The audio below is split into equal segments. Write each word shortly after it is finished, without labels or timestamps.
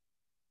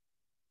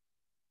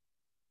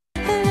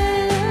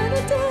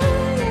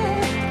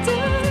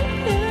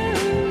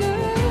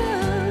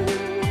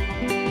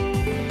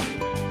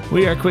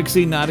We are Quick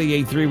C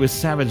 98.3 with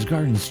Savage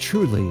Gardens.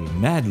 Truly,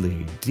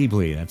 madly,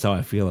 deeply. That's how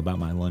I feel about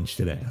my lunch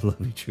today. I love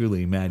you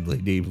truly, madly,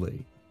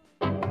 deeply.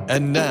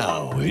 And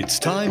now it's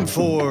time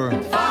for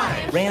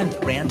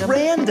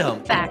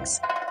Random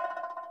facts.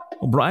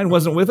 Well, Brian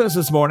wasn't with us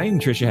this morning.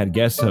 Trisha had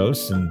guest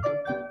hosts,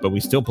 but we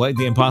still played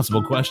the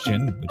impossible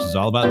question, which is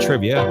all about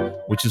trivia,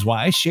 which is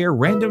why I share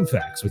random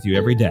facts with you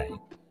every day.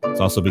 It's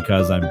also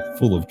because I'm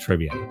full of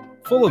trivia,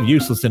 full of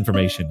useless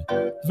information,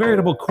 a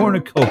veritable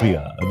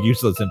cornucopia of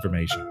useless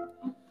information.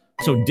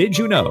 So did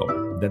you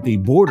know that the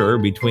border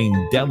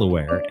between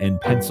Delaware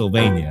and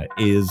Pennsylvania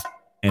is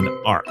an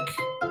arc?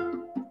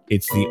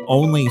 It's the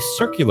only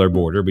circular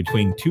border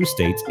between two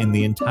states in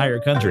the entire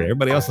country.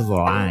 Everybody else is a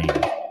line.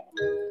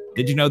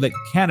 Did you know that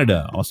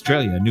Canada,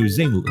 Australia, New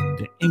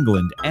Zealand,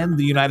 England, and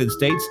the United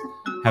States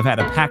have had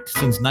a pact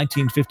since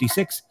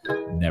 1956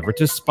 never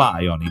to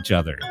spy on each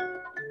other?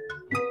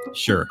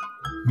 Sure.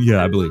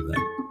 Yeah, I believe that.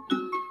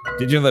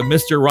 Did you know that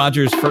Mr.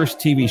 Rogers' first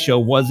TV show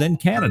was in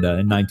Canada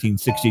in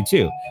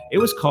 1962? It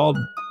was called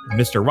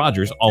Mr.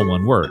 Rogers, all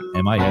one word.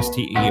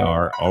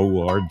 Misterorgers,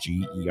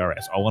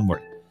 all one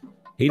word.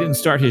 He didn't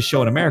start his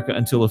show in America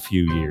until a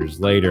few years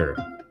later.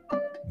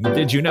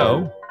 Did you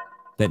know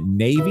that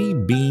Navy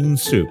bean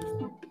soup,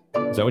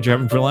 is that what you're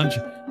having for lunch?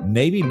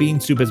 Navy bean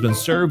soup has been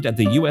served at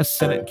the U.S.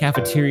 Senate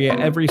cafeteria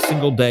every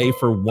single day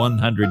for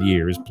 100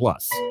 years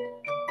plus.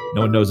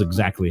 No one knows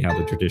exactly how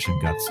the tradition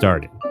got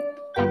started.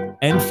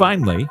 And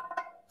finally,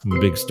 I'm a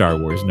big Star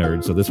Wars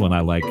nerd, so this one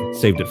I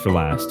saved it for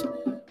last.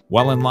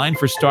 While in line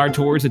for Star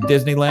Tours at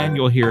Disneyland,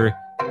 you'll hear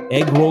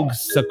Egrog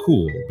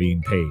Sakul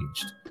being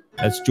paged.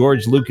 That's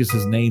George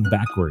Lucas's name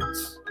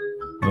backwards.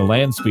 And the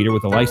land speeder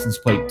with the license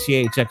plate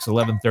THX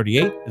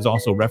 1138 is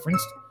also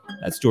referenced.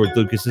 That's George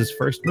Lucas's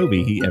first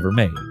movie he ever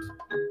made.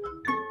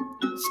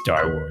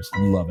 Star Wars,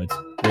 love it.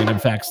 Random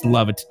facts,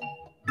 love it.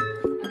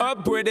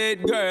 Up with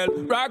it, girl.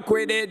 Rock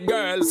with it,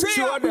 girl.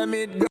 Show them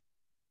it, girl.